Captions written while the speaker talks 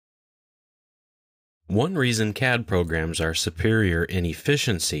One reason CAD programs are superior in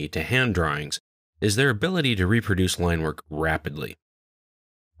efficiency to hand drawings is their ability to reproduce line work rapidly.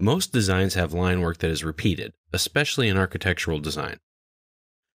 Most designs have line work that is repeated, especially in architectural design.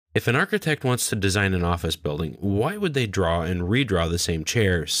 If an architect wants to design an office building, why would they draw and redraw the same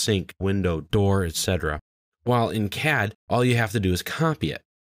chair, sink, window, door, etc., while in CAD, all you have to do is copy it?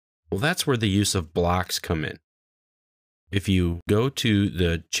 Well, that's where the use of blocks come in. If you go to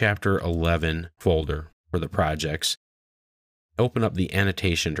the Chapter 11 folder for the projects, open up the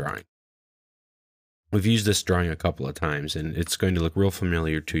annotation drawing. We've used this drawing a couple of times, and it's going to look real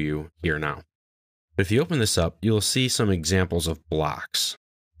familiar to you here now. But if you open this up, you'll see some examples of blocks.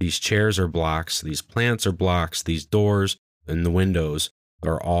 These chairs are blocks, these plants are blocks, these doors and the windows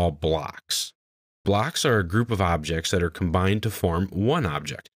are all blocks. Blocks are a group of objects that are combined to form one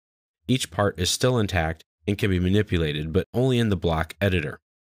object. Each part is still intact and can be manipulated, but only in the block editor.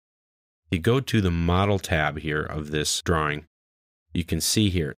 If you go to the Model tab here of this drawing, you can see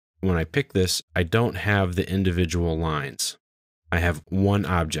here, when I pick this, I don't have the individual lines. I have one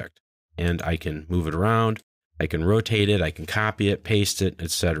object, and I can move it around, I can rotate it, I can copy it, paste it,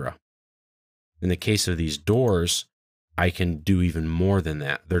 etc. In the case of these doors, I can do even more than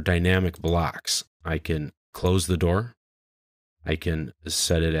that. They're dynamic blocks. I can close the door. I can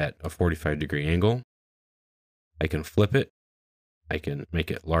set it at a 45-degree angle. I can flip it. I can make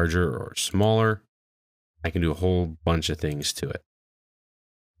it larger or smaller. I can do a whole bunch of things to it.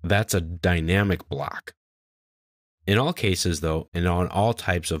 That's a dynamic block. In all cases, though, and on all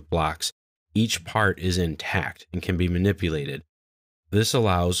types of blocks, each part is intact and can be manipulated. This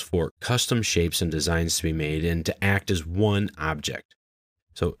allows for custom shapes and designs to be made and to act as one object.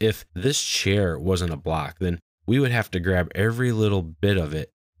 So if this chair wasn't a block, then we would have to grab every little bit of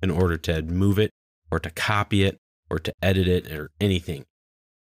it in order to move it or to copy it or to edit it or anything.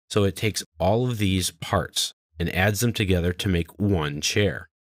 So it takes all of these parts and adds them together to make one chair.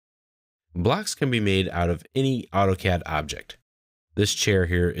 Blocks can be made out of any AutoCAD object. This chair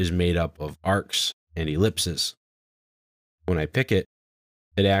here is made up of arcs and ellipses. When I pick it,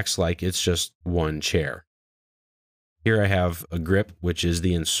 it acts like it's just one chair. Here I have a grip, which is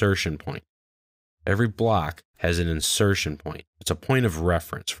the insertion point. Every block has an insertion point. It's a point of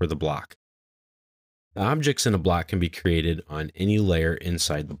reference for the block. The objects in a block can be created on any layer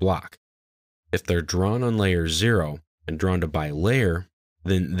inside the block. If they're drawn on layer 0 and drawn to by layer,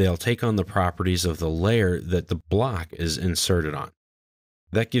 then they'll take on the properties of the layer that the block is inserted on.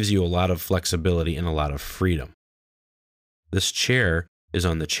 That gives you a lot of flexibility and a lot of freedom. This chair is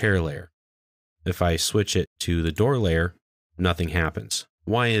on the chair layer. If I switch it to the door layer, nothing happens.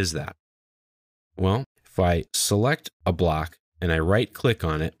 Why is that? Well, if I select a block and I right-click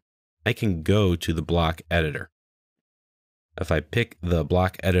on it, I can go to the block editor. If I pick the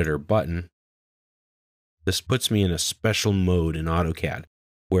block editor button, this puts me in a special mode in AutoCAD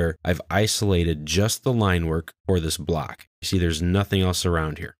where I've isolated just the line work for this block. You see, there's nothing else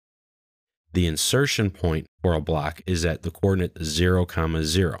around here. The insertion point for a block is at the coordinate 0,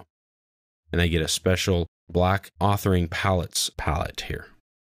 0. And I get a special block authoring palettes palette here.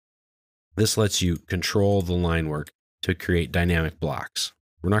 This lets you control the line work to create dynamic blocks.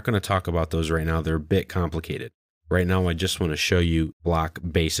 We're not going to talk about those right now. They're a bit complicated. Right now, I just want to show you Block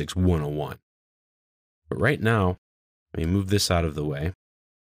Basics 101. But right now, let me move this out of the way.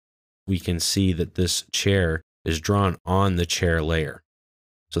 We can see that this chair is drawn on the chair layer.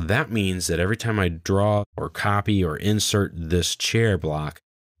 So that means that every time I draw or copy or insert this chair block,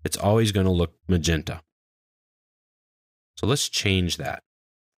 it's always going to look magenta. So let's change that.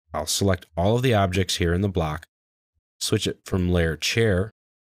 I'll select all of the objects here in the block, switch it from layer chair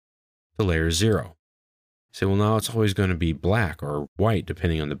to layer 0. Say, well, now it's always going to be black or white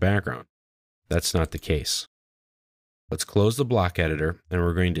depending on the background. That's not the case. Let's close the block editor and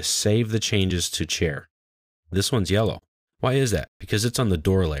we're going to save the changes to chair. This one's yellow. Why is that? Because it's on the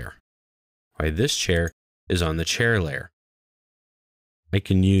door layer. Why this chair is on the chair layer. I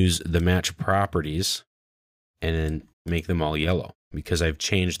can use the match properties and then make them all yellow because I've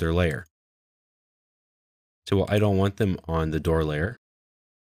changed their layer. So, well, I don't want them on the door layer.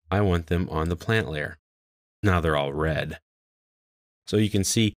 I want them on the plant layer. Now they're all red. So you can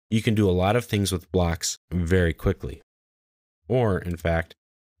see you can do a lot of things with blocks very quickly. Or, in fact,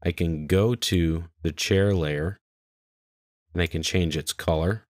 I can go to the chair layer and I can change its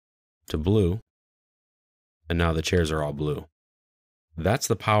color to blue. And now the chairs are all blue. That's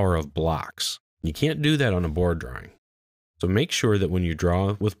the power of blocks. You can't do that on a board drawing. So make sure that when you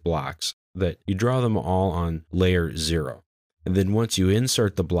draw with blocks, that you draw them all on layer 0. And then once you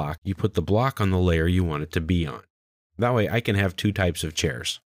insert the block, you put the block on the layer you want it to be on. That way I can have two types of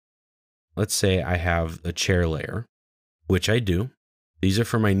chairs. let's say I have a chair layer, which I do. These are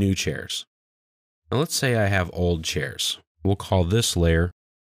for my new chairs. Now let's say I have old chairs. We'll call this layer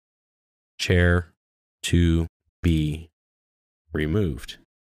chair to be removed.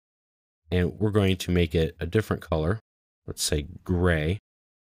 And we're going to make it a different color. Let's say gray.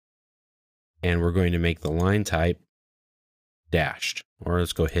 And we're going to make the line type dashed, or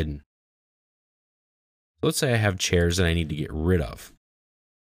let's go hidden. So let's say I have chairs that I need to get rid of.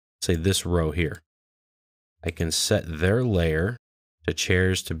 Say this row here. I can set their layer to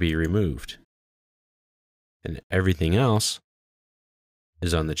chairs to be removed. And everything else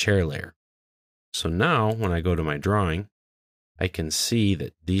is on the chair layer. So now when I go to my drawing, I can see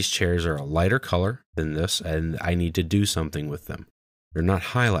that these chairs are a lighter color than this, and I need to do something with them. They're not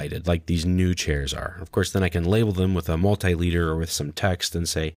highlighted like these new chairs are. Of course, then I can label them with a multi-leader or with some text and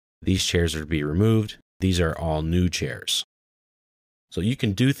say, these chairs are to be removed. These are all new chairs. So you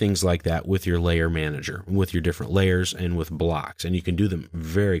can do things like that with your layer manager, with your different layers and with blocks, and you can do them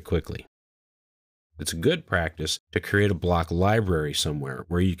very quickly. It's a good practice to create a block library somewhere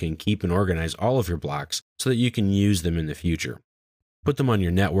where you can keep and organize all of your blocks so that you can use them in the future. Put them on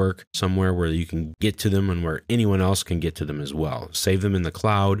your network somewhere where you can get to them and where anyone else can get to them as well. Save them in the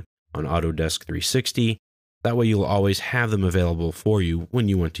cloud on Autodesk 360. That way you'll always have them available for you when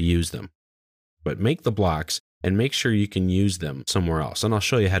you want to use them. But make the blocks and make sure you can use them somewhere else. And I'll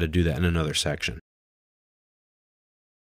show you how to do that in another section.